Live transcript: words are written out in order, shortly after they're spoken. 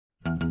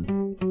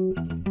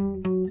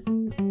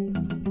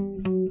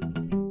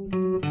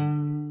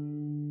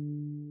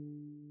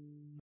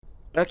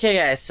Okay,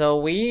 guys, so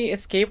we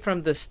escaped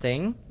from this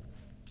thing.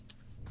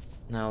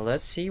 Now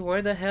let's see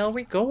where the hell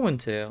we going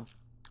to.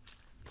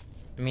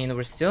 I mean,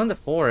 we're still in the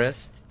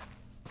forest.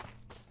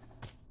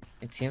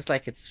 It seems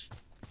like it's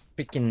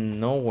freaking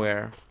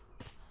nowhere.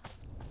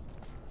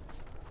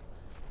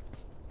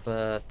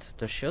 But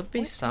there should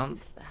be some. What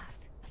is that?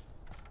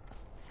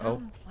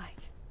 Sounds like.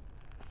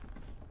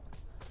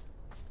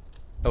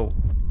 Oh.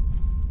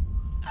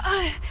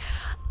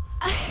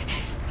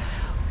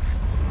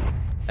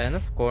 And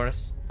of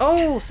course.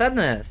 Oh,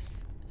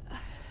 sadness.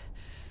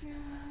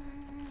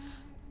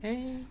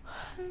 Hey.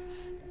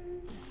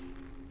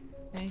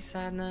 Hey,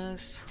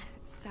 sadness.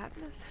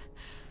 Sadness?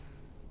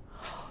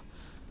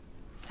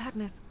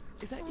 Sadness,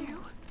 is that you?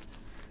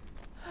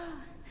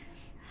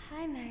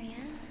 Hi,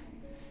 Marianne.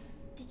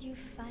 Did you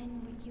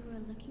find what you were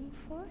looking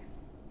for?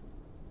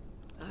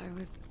 I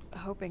was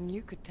hoping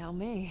you could tell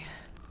me.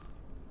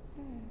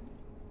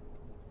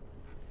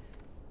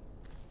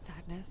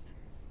 Sadness.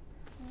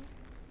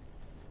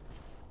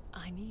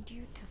 I need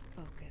you to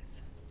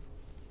focus.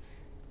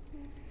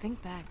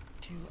 Think back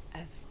to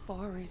as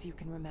far as you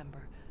can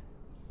remember.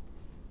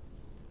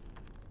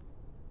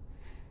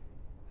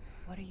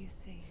 What do you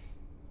see?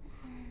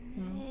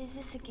 Is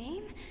this a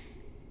game?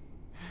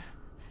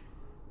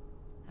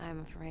 I'm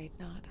afraid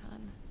not,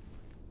 hon.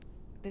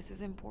 This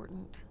is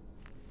important.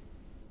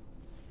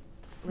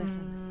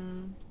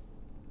 Listen.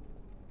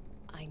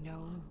 I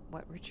know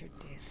what Richard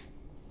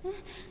did.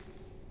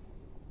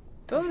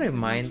 Don't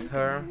remind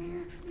her.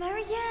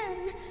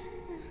 Marianne!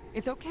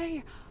 It's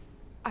okay.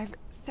 I've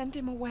sent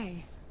him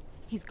away.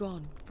 He's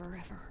gone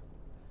forever.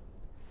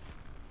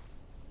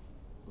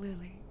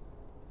 Lily.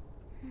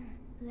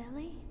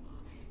 Lily?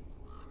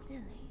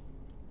 Lily.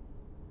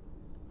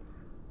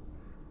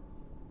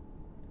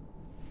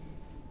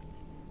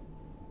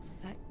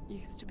 That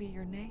used to be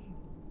your name.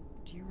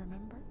 Do you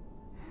remember?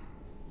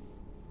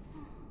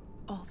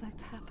 All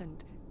that's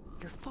happened.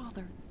 Your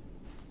father.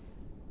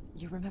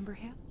 You remember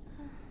him?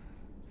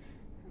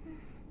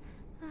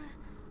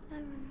 I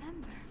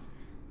remember.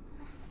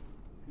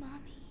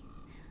 Mommy.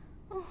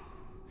 Oh,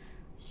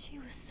 she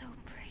was so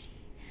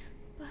pretty,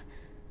 but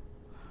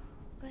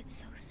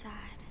so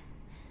sad.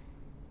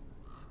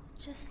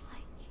 Just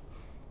like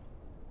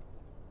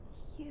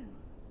you.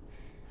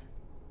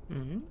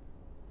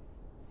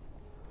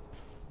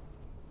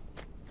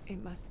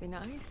 It must be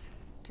nice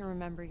to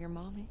remember your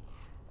mommy.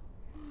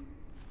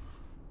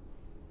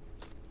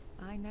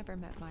 I never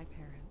met my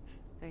parents.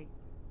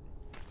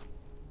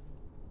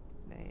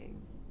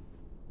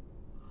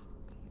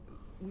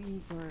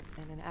 We were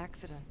in an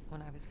accident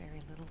when I was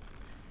very little.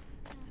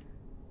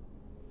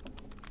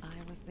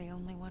 I was the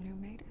only one who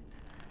made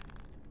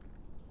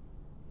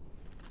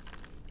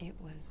it. It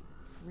was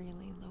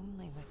really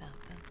lonely without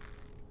them.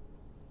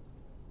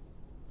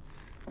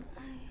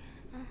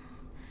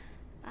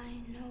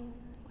 I know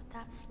what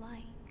that's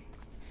like.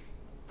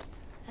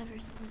 Ever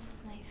since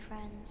my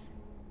friends.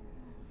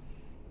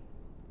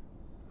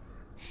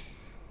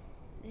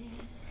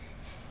 This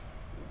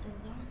is a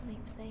lonely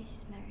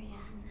place,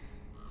 Marianne.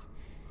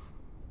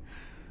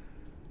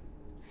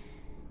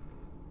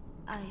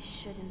 I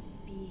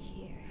shouldn't be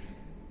here.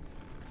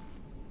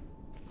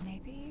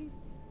 Maybe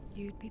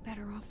you'd be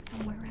better off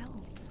somewhere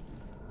else.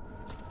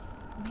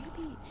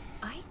 Maybe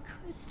I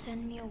could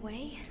Send me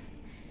away?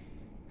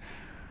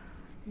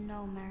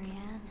 No,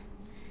 Marianne.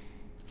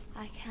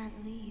 I can't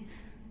leave.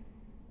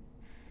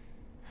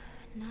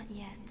 Not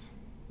yet.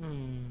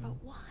 But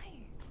why?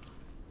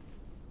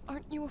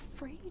 Aren't you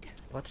afraid?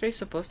 What are you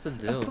supposed to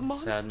do, the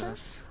monster?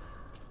 sadness?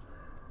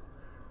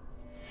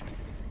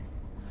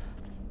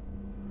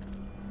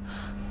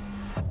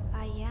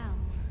 I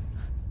am.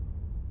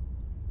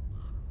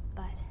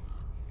 But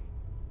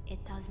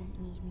it doesn't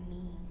need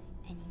me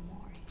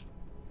anymore.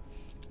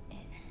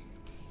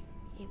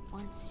 It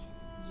wants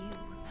you.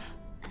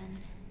 And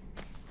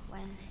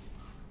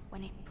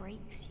when it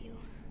breaks you,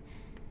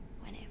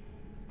 when it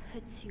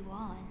puts you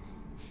on,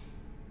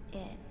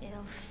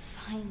 it'll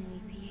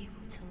finally be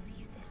able to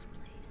leave this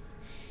place.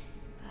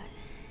 But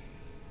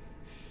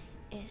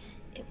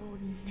it will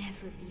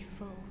never be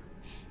full.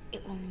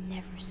 It will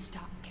never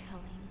stop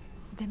killing.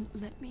 Then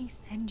let me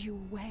send you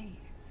away.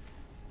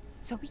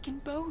 So we can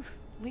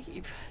both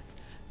leave.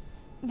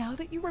 Now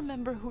that you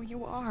remember who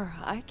you are,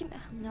 I can...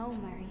 No,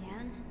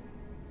 Marianne.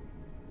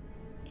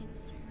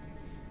 It's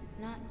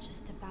not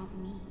just about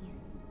me.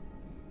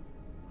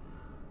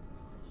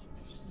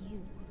 It's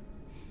you.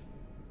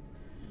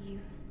 You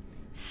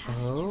have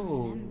to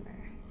remember.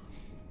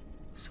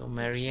 So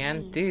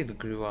Marianne did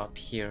grow up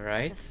here,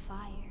 right? The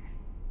fire.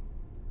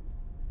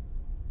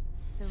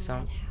 The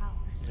red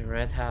house. The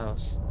red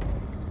house.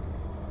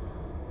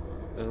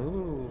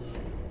 Oh.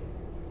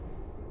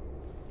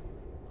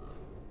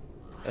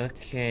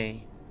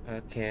 Okay.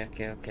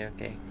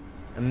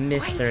 A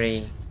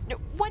mystery. Wait.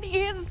 What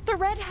is the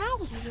red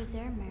house? You were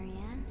there,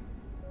 Marianne.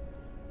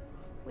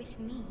 With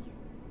me.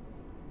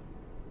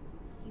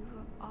 You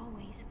were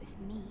always with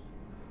me.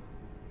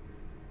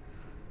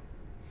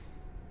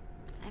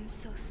 I'm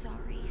so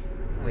sorry.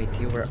 Wait,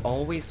 you were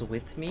always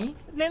with me?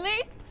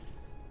 Lily?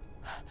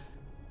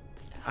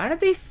 Are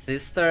they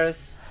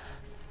sisters?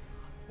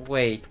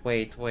 Wait.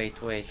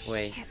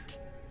 Shit.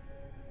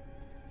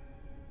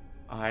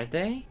 Are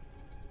they?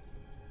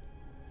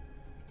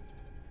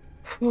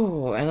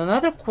 Whew, and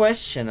another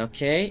question,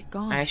 okay?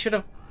 Gone. I should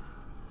have...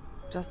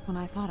 Just when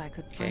I thought I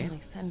could Okay. finally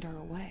send her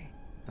away.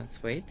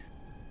 Let's wait.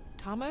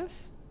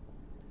 Thomas?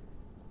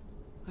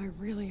 I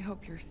really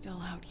hope you're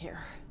still out here.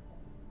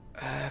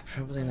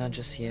 Probably not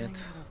just I'm yet.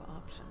 running out of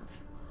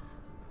options.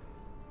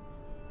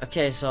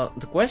 Okay, so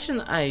the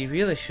question I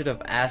really should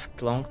have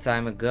asked long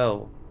time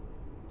ago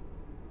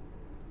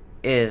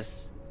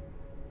is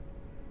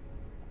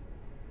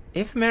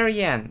if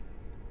Marianne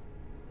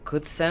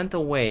could send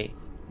away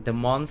the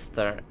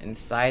monster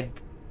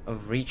inside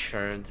of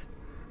Richard,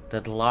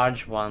 that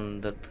large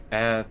one, that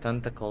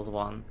tentacled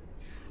one,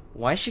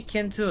 why she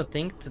can't do a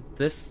thing to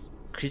this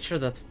creature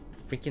that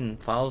freaking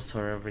follows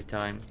her every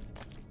time?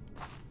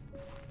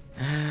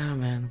 Ah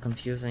man,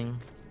 confusing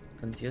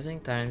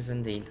times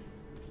indeed.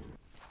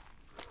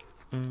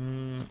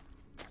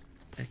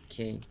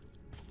 Okay.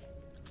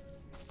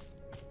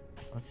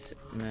 Let's see.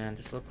 Man,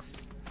 this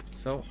looks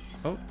so...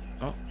 Oh.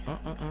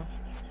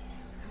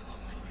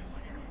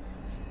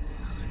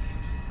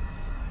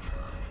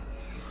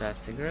 Is that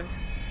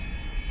cigarettes?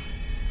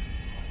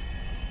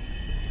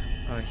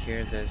 Oh, here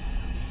it is.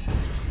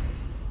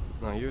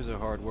 Now here's a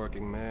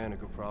hard-working man who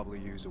could probably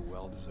use a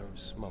well-deserved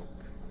smoke.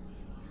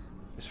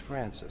 It's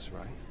Francis,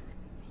 right?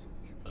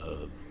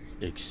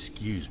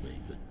 Excuse me,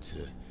 but,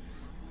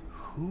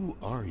 who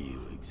are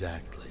you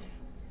exactly?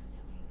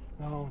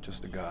 No,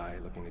 just a guy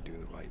looking to do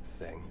the right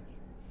thing.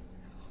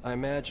 I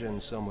imagine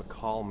some would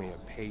call me a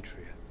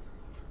patriot.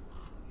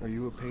 Are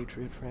you a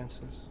patriot,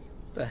 Francis?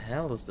 The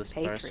hell is this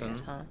Patriot, person?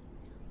 huh?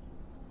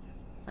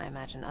 I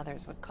imagine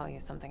others would call you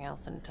something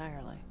else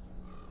entirely.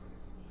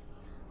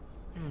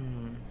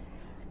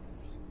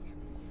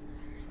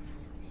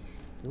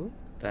 Who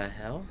the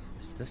hell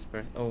is this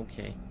person?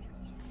 Okay.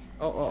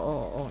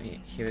 Oh,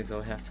 here we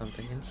go. Have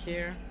something in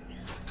here.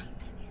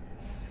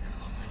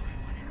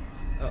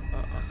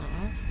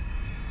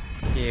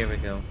 Here we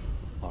go.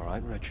 All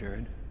right,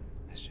 Richard.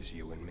 It's just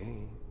you and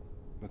me.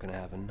 We're gonna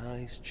have a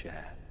nice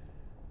chat.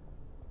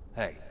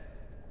 Hey!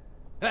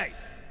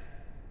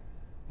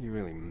 He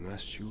really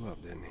messed you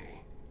up, didn't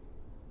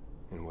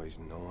he? In ways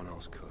no one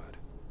else could.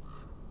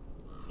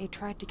 He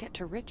tried to get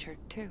to Richard,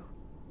 too.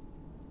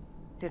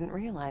 Didn't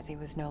realize he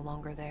was no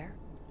longer there.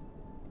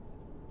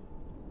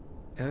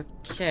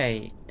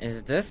 Okay,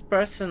 is this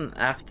person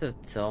after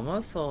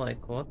Thomas or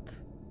like what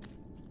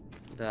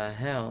the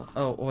hell?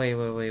 Oh,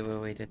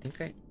 wait, I think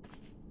I...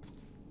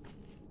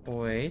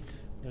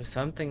 Wait, there's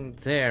something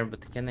there,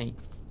 but can I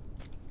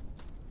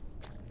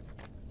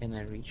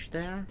reach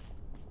there?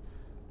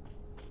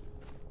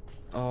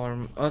 Or,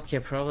 okay,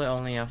 probably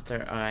only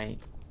after I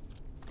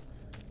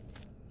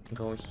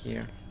go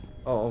here.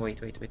 Oh, wait.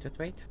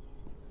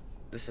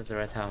 This is the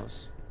red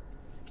house.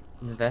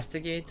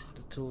 Investigate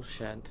the tool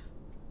shed.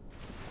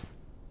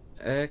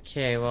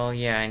 Okay, well,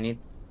 yeah, I need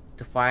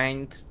to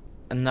find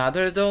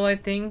another doll, I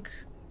think,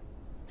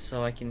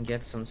 so I can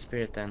get some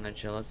spirit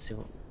energy. Let's see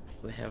what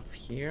we have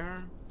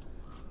here.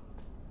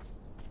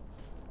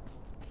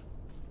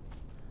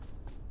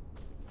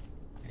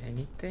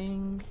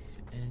 Anything?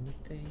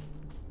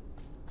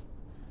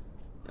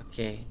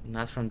 Okay,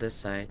 not from this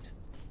side.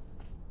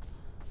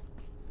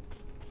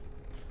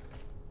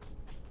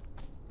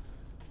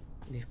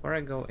 Before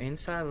I go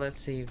inside, let's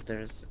see if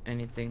there's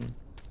anything.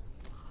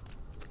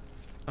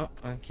 Oh,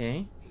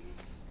 okay.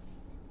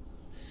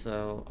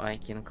 So I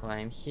can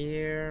climb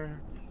here.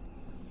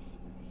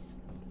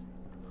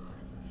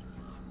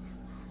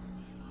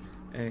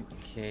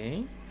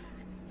 Okay.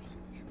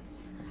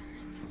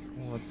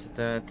 What's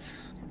that?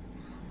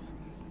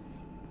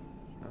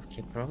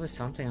 Okay, probably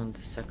something on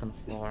the second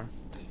floor.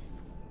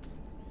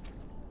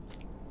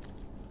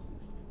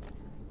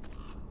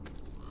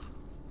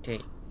 Okay,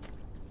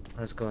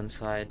 let's go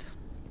inside.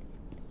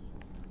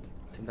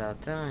 It's about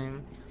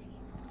time.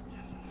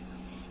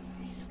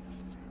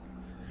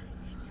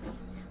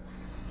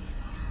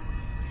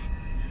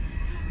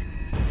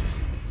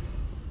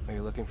 Are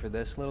you looking for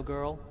this, little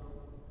girl?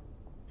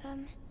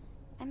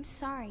 I'm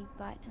sorry,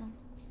 but,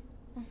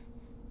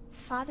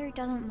 Father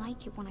doesn't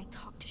like it when I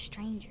talk to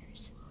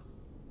strangers.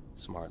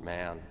 Smart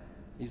man.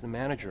 He's the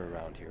manager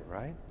around here,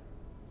 right?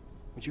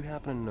 Would you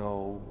happen to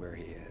know where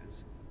he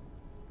is?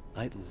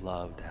 I'd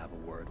love to have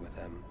a word with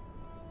him.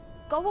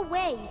 Go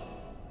away,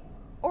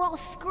 or I'll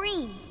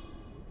scream.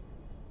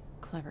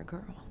 Clever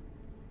girl.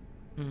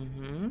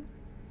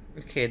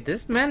 Okay,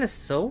 this man is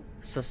so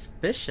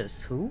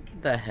suspicious. Who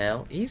the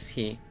hell is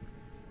he?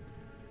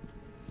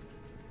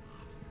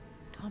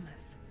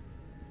 Thomas,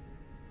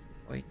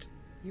 Wait.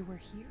 you were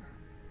here.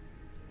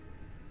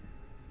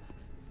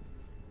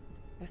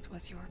 This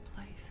was your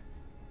place.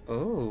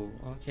 Oh,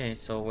 okay,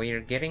 so we're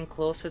getting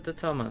closer to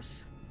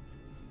Thomas.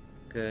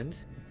 Good.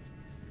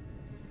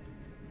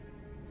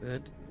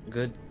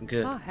 Good.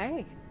 Oh,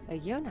 hey, a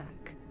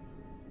eunuch.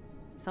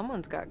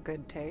 Someone's got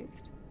good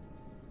taste.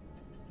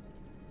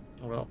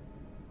 Well,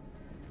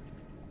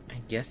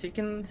 I guess you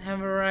can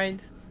have a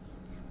ride.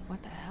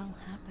 What the hell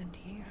happened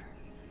here?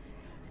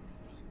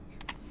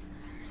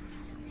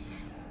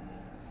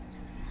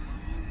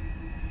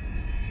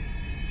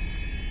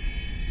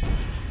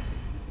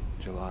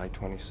 July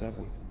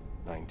 27th,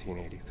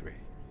 1983.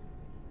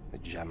 The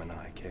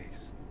Gemini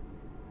case.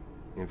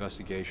 The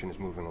investigation is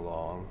moving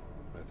along,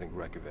 but I think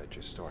Rekovich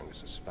is starting to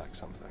suspect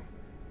something.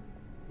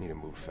 Need to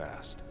move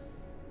fast.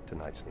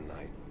 Tonight's the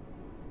night.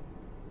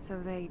 So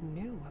they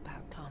knew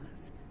about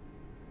Thomas.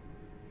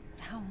 But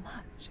how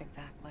much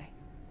exactly?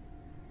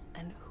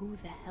 And who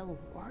the hell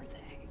were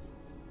they?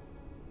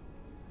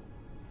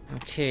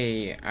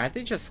 Okay, are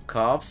they just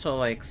cops or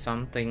like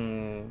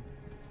something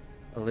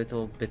a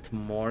little bit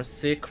more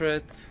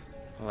secret?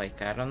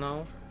 Like, I don't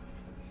know.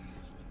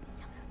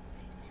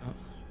 Oh.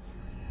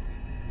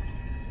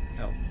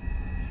 Oh.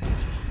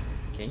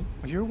 Okay.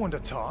 You're one to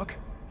talk.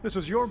 This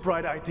was your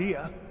bright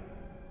idea.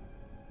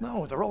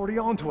 No, they're already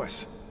on to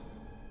us.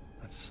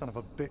 That son of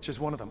a bitch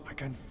is one of them. I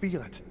can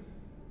feel it.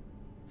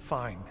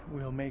 Fine,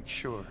 we'll make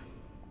sure.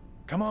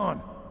 Come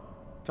on.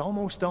 It's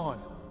almost on.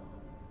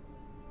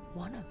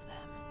 One of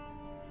them?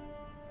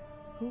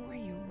 Who were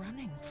you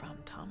running from,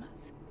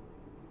 Thomas?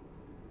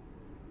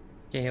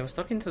 Yeah, he was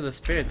talking to the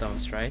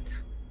Spiritoms, right?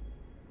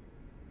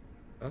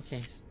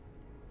 Okay.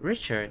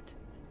 Richard,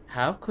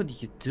 how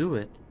could you do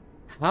it?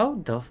 How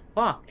the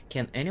fuck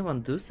can anyone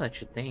do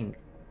such a thing?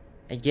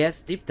 I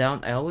guess deep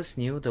down I always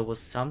knew there was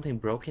something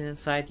broken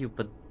inside you,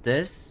 but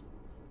this?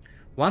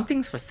 One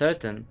thing's for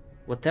certain,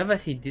 whatever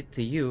he did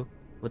to you,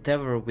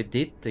 whatever we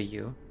did to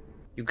you,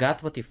 you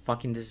got what you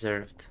fucking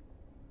deserved.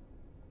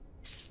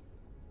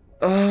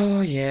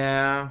 Oh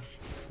yeah.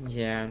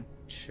 Yeah,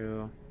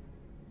 true.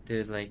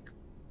 Dude, like...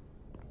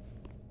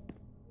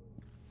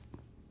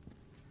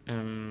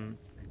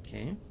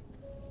 okay.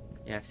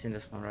 Yeah, I've seen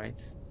this one,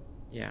 right?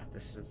 Yeah,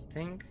 this is the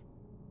thing.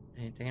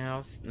 Anything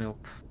else?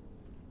 Nope.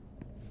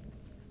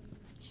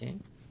 Okay.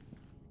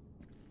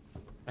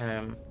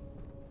 Oh,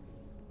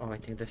 I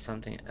think there's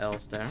something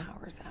else there.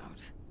 Power's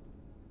out.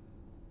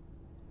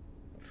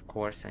 Of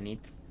course, I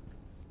need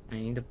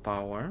the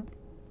power.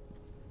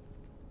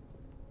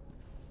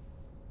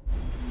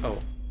 Oh.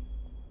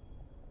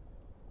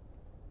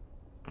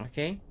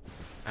 Okay.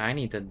 I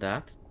needed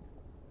that.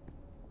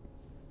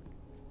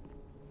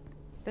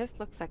 This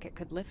looks like it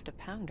could lift a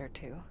pound or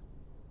two.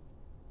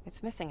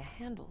 It's missing a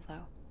handle,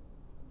 though.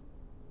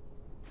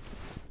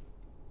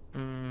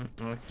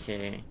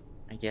 Okay.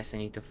 I guess I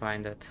need to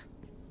find it.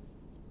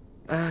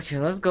 Okay,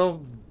 let's go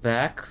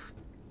back.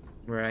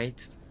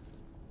 Right.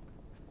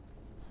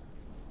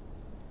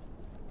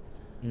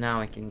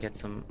 Now I can get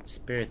some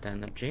spirit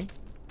energy.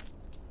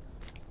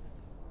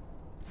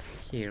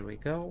 Here we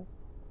go.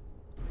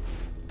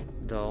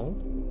 Doll.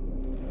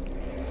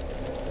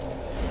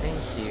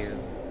 Thank you.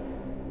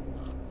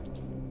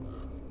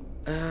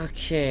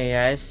 Okay,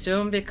 I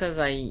assume because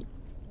I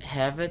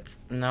have it,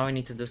 now I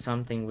need to do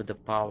something with the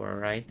power,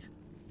 right?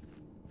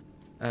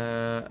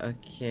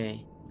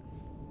 Okay.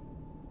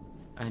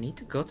 I need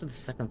to go to the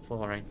second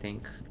floor, I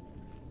think.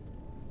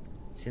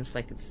 Seems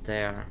like it's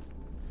there.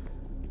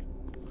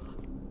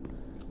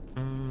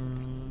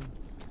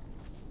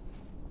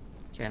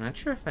 Okay, I'm not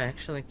sure if I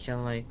actually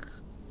can, like,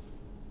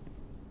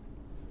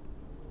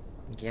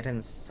 get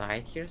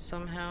inside here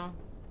somehow.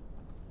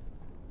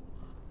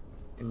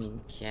 I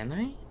mean, can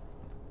I?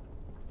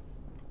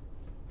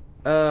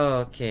 Oh,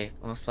 okay.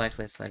 Most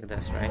likely it's like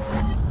this, right?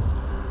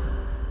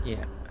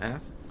 Yeah,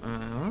 F.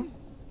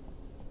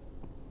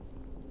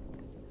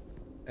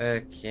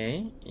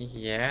 Okay,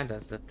 yeah,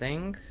 that's the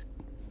thing.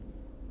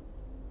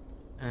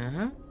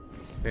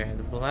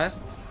 Spirit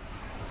blast.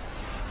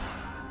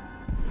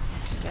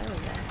 There we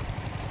go.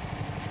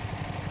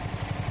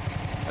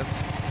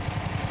 Okay.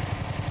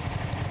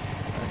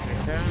 Let's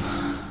return.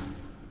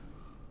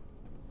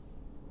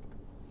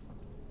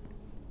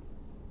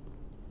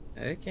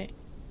 Okay.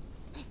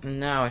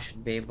 Now I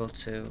should be able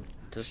to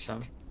do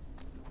some.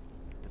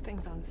 The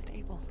thing's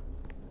unstable.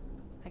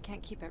 I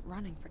can't keep it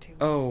running for too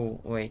long. Oh,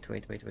 wait.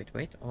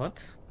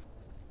 What?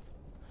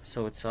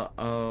 So it's a...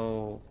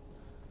 Oh.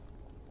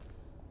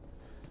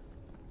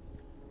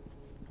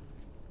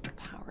 The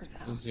power's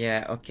out.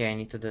 Yeah, okay, I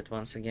need to do it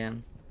once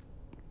again.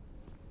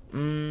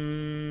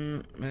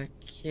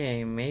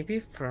 Okay, maybe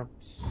from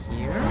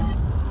here?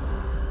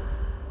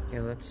 Okay,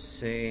 let's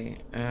see.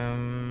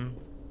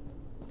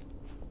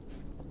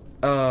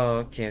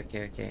 Oh,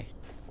 okay.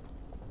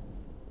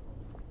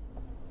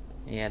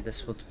 Yeah,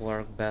 this would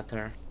work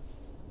better.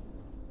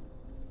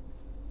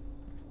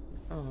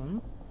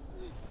 Oh.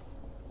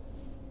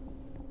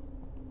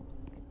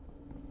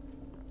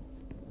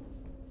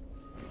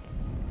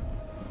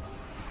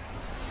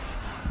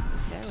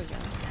 There we go.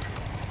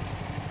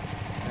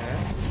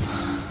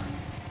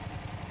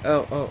 Oh.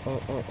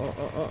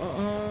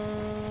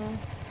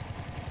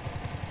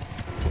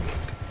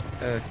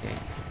 Okay.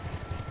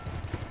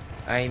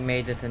 I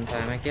made it in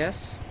time, I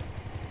guess.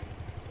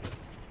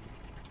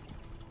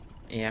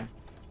 Yeah.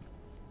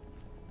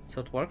 So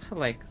it works for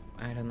like,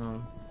 I don't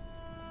know,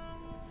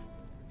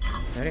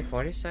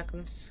 30-40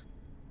 seconds.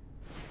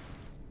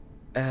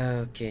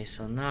 Okay,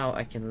 so now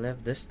I can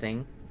lift this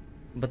thing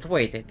But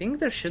wait, I think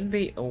there should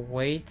be a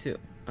way to...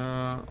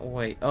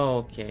 wait. Oh,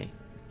 okay.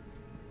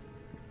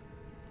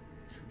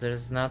 So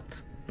there's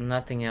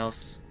nothing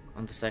else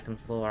on the second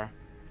floor.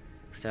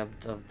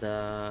 Except of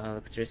the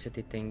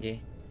electricity thingy.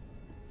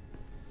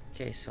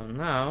 Okay, so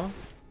now...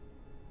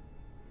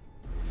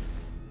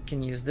 I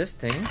can use this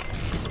thing.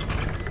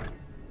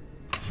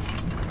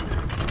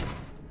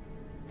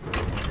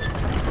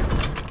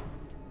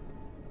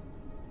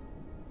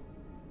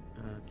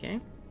 Okay.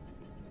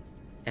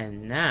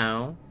 And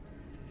now...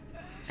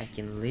 I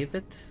can leave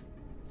it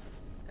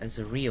as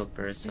a real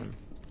person. Is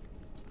this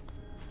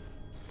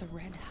the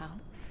red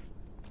house?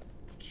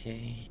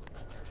 Okay.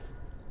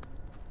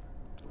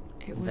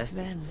 It was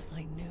then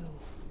I knew.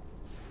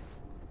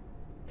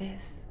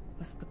 This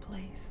was the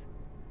place.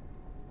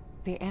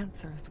 The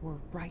answers were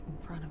right in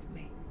front of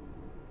me,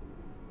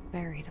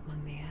 buried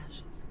among the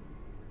ashes.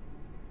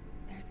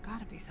 There's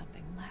gotta be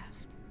something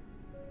left.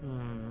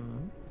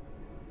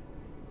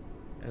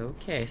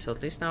 Okay, so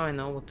at least now I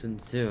know what to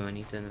do. I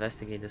need to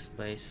investigate this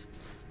place.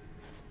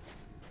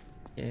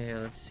 Okay,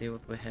 let's see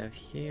what we have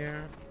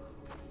here.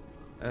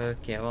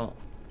 Okay, well,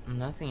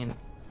 nothing in...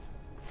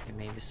 Okay,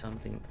 maybe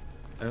something...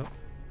 Oh.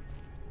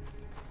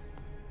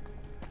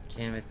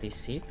 Can we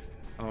deceit?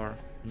 Or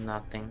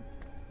nothing?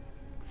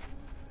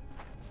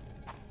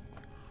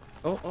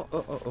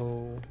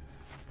 Oh.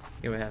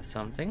 Here we have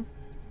something.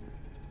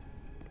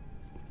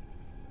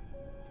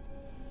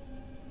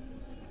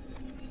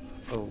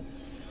 Oh.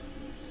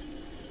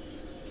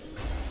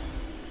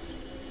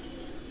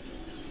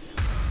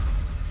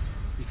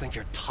 You think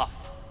you're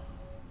tough?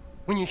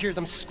 When you hear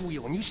them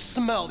squeal and you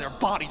smell their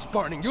bodies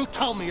burning, you'll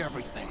tell me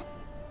everything.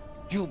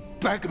 You'll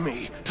beg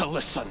me to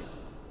listen.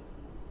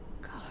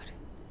 God.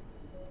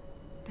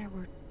 There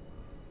were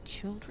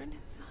children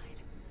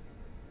inside?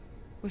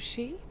 Was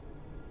she?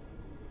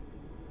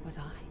 Was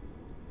I?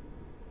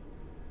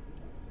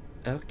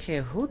 Okay,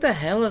 who the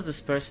hell is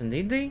this person?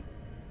 Did they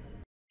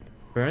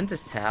burn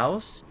this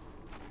house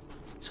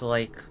to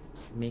like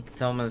make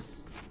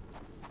Thomas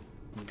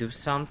do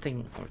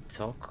something or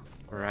talk,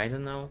 or I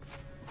don't know.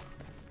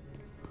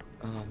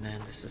 Oh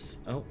man, this is...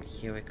 Oh,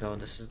 here we go.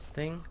 This is the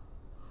thing.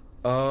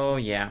 Oh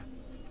yeah,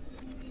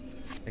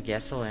 the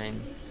gasoline.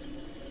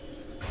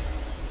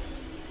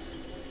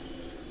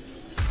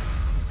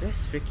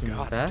 This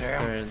freaking bastard.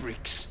 Goddamn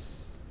freaks.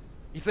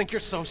 You think you're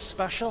so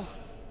special?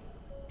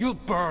 You'll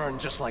burn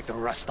just like the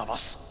rest of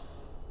us.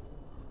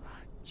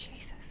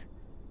 Jesus.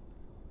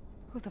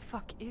 Who the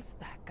fuck is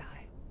that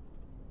guy?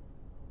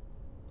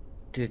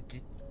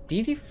 Dude,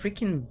 did he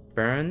freaking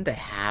burn the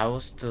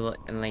house to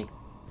like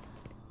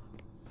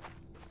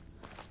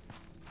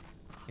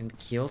and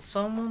kill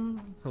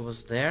someone who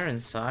was there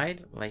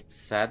inside? Like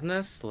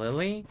Sadness,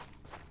 Lily?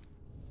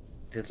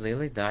 Did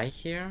Lily die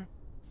here?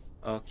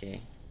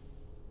 Okay.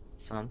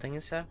 Something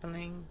is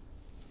happening.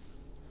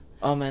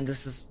 Oh man,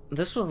 this was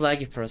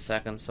laggy for a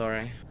second,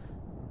 sorry.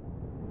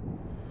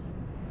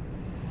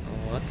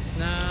 What's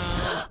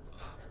now?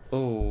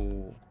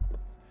 Oh.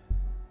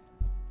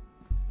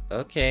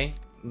 Okay,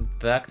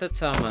 back to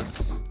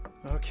Thomas.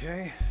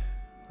 Okay,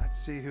 let's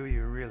see who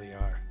you really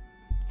are.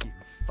 You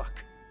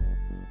fuck.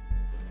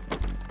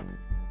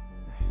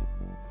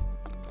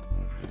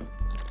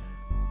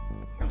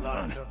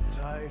 Lined up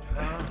tight,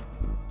 huh?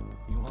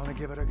 You wanna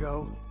give it a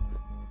go?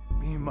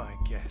 Be my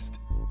guest.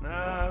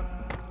 Nah,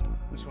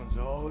 this one's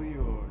all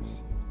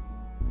yours.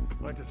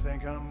 I like to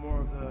think I'm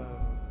more of the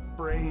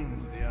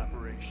brains of the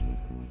operation.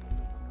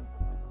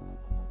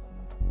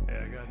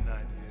 Yeah, I got an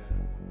idea.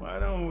 Why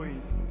don't we...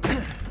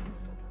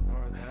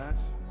 or that.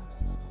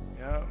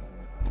 Yeah,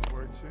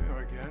 word too,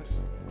 I guess.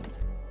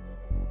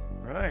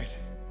 Right.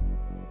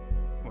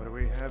 What do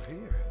we have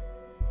here?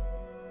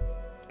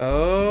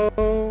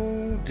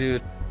 Oh,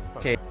 dude.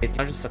 Okay, it's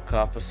not just a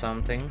cup or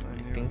something.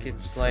 I think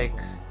it's like...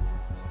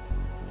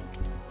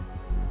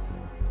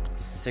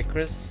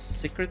 Secret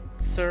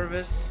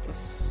service or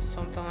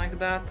something like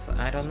that.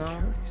 I don't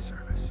know. Security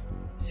service.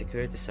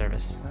 Security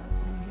service.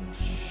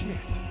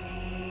 Shit.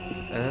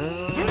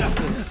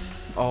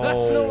 Oh.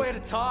 That's no way to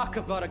talk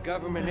about a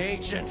government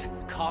agent,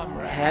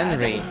 comrade.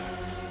 Henry.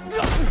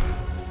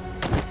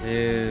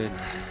 Dude.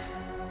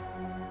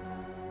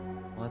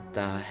 What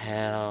the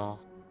hell?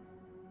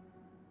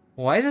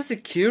 Why is a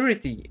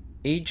security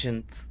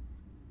agent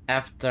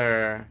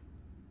after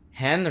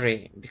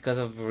Henry? Because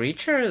of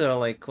Richard, or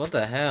like what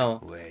the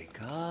hell?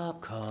 Wake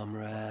up,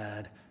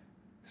 comrade.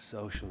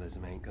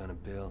 Socialism ain't gonna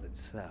build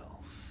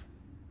itself.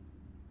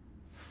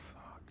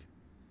 Fuck.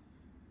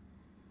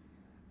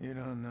 You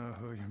don't know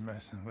who you're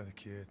messing with,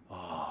 kid.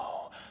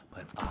 Oh,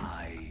 but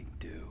I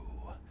do.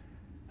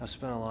 I've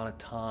spent a lot of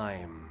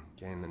time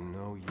getting to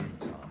know you,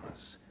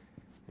 Thomas.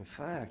 In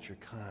fact, you're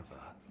kind of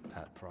a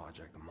pet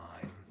project of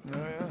mine. Oh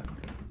yeah?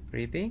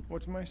 Creepy?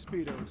 What's my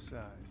Speedo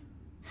size?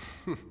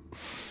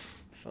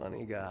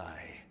 Funny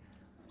guy.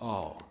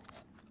 Oh,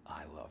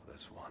 I love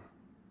this one.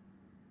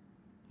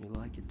 You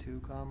like it too,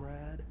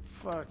 comrade?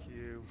 Fuck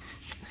you.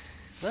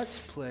 Let's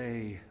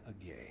play a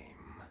game.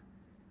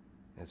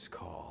 It's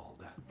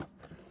called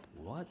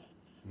What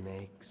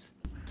Makes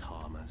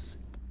Thomas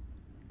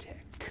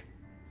lunatic.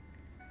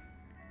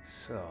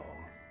 So,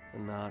 the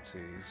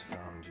Nazis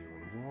found you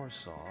in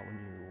Warsaw when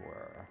you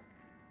were,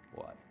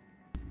 what,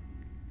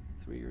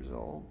 3 years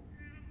old?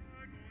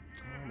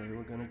 Oh, they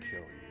were gonna kill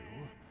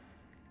you,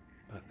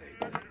 but they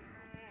didn't.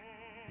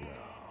 No,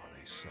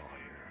 they saw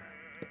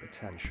your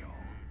potential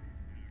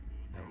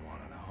and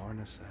wanted to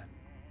harness it.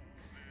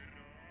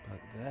 But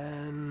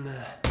then,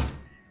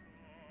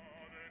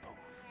 poof,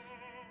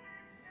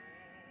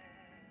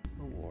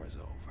 the war's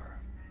over.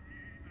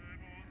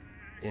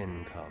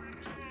 In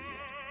comes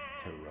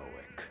the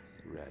heroic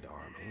Red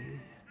Army,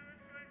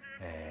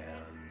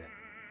 and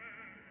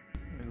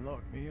They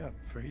locked me up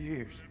for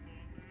years.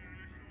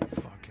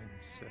 Fucking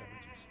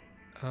savages.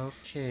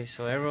 Okay,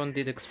 so everyone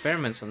did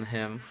experiments on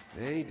him.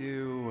 they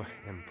do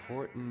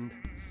important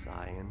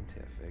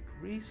scientific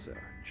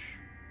research.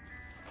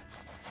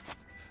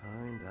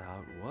 Find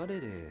out what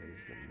it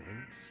is that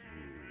makes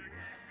you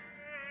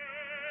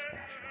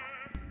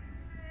special.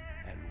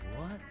 And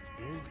what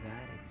is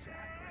that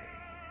exactly?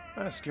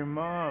 Ask your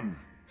mom.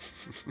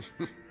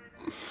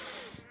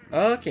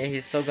 Okay,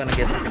 he's still gonna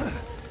get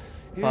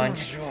You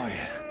punched. enjoy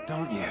it,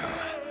 don't you?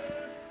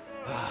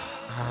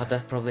 Oh,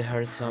 that probably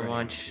hurts so Hurting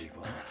much.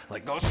 people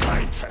like those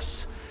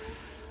scientists.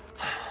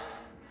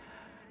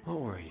 What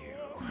were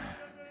you?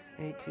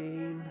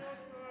 18?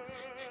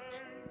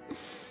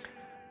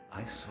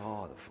 I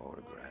saw the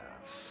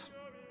photographs.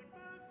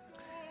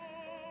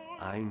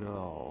 I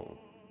know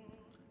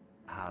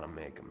how to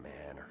make a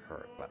man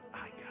hurt, but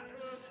I gotta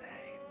say,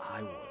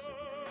 I was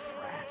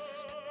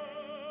impressed.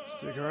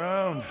 Stick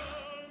around.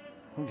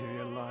 I'll give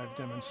you a live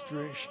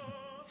demonstration.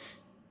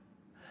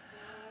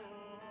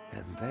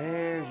 And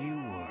there you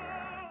were,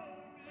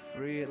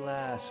 free at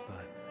last,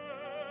 but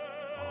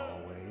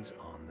always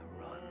on the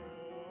run.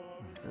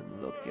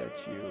 And look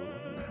at you,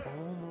 you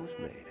almost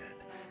made it.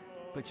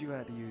 But you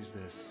had to use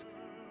this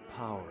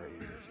power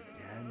of yours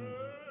again.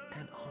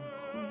 And on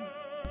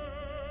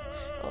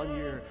who? On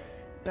your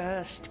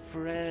best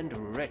friend,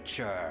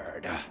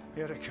 Richard.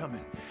 Get it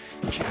coming.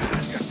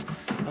 Yes!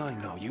 I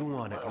know, you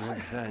wanted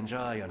revenge,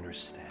 I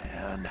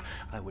understand.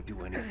 I would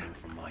do anything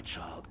for my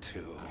child,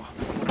 too.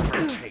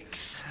 Whatever it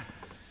takes.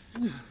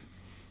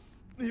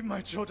 Leave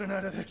my children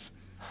out of this.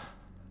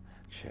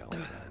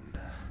 Children.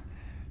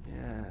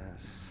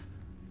 Yes.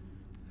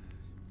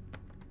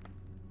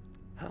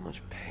 How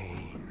much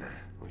pain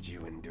would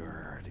you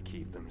endure to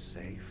keep them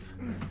safe?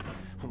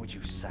 What would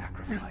you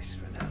sacrifice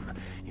for them?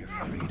 Your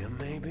freedom,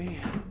 maybe?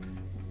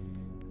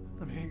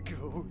 Let me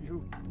go,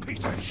 you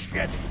piece of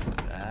shit.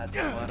 That's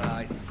what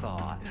I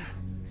thought.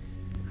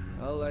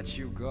 I'll let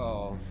you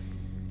go.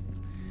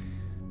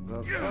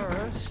 But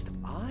first,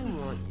 I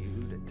want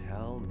you to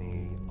tell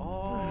me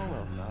all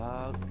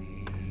about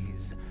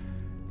these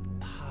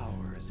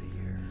powers of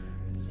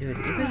yours. Dude,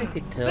 even if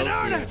he tells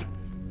Earn you, it!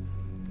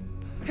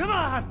 Come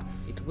on!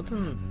 it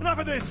wouldn't Enough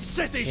of this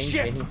sissy change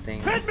shit!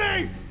 anything. Hit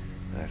me!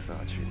 I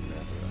thought you'd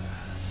never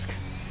ask.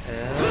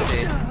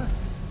 Dude.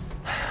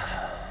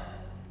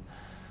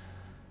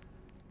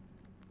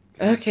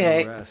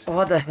 Okay, rest.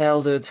 what the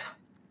hell, dude?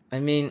 I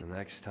mean, The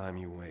next time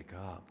you wake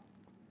up,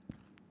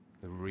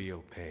 the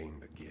real pain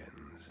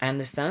begins. I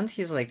understand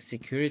he's like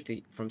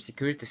security from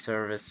security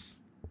service,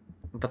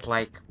 but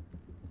like,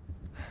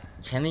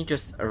 can he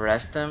just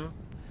arrest them?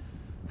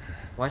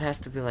 Why it has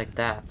to be like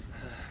that?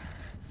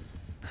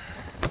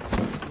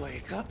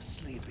 Wake up,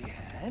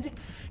 sleepyhead.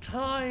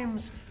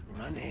 Time's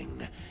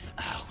running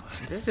out.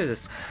 This dude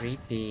is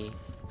creepy.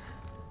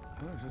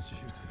 What did you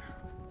do?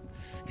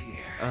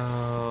 Here.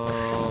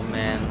 Oh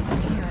man,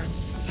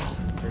 Yourself.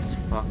 this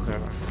fucker.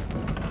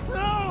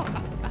 No!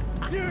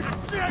 You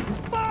sick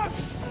fuck!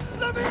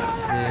 Let me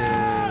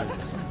out!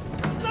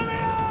 Dude. Let me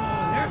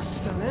out! They're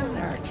still in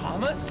there,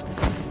 Thomas.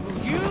 Will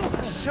you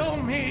show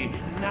me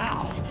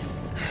now?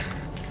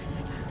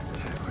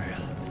 I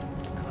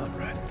will.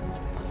 Conrad.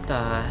 What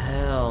the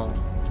hell?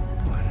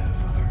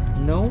 Whatever.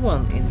 No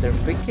one in their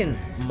freaking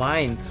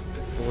mind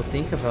would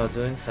think about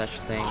doing such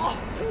thing.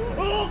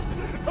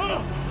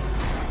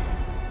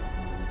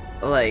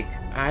 Like,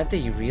 are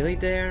they really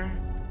there?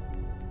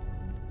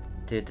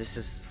 Dude, this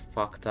is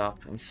fucked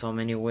up in so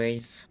many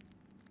ways.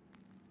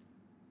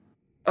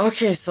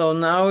 Okay, so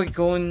now we're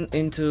going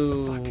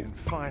into... Fucking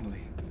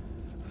finally.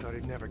 I thought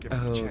he'd never give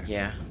us a Oh, chance.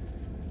 yeah.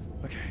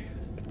 Okay.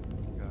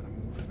 Gotta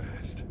move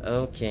fast.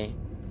 Okay.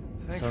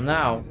 So Thankfully,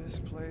 now... this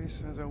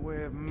place has a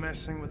way of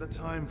messing with the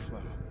time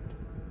flow.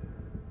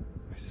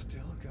 I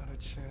still got a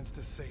chance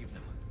to save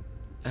them.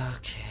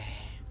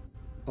 Okay.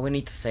 We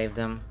need to save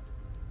them.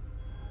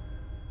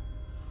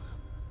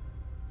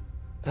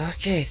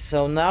 Okay,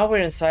 so now we're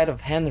inside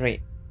of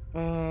Henry.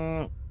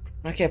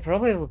 Okay,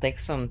 probably will take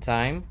some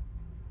time.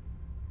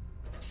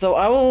 So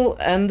I will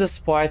end this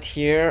part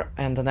here,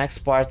 and the next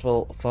part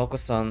will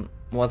focus on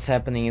what's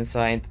happening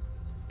inside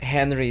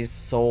Henry's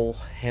soul,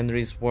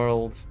 Henry's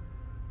world.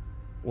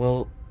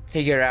 We'll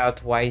figure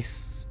out why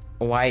is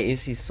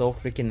he so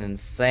freaking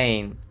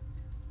insane.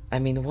 I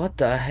mean, what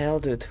the hell,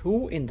 dude?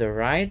 Who in the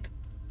right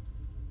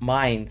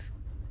mind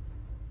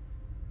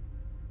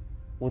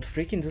would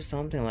freaking do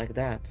something like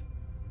that?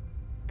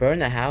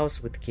 burn a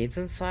house with kids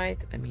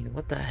inside? I mean,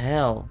 what the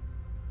hell?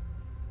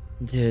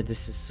 Dude,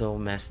 this is so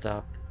messed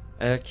up.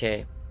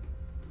 Okay.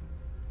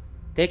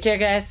 Take care,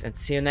 guys, and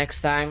see you next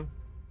time.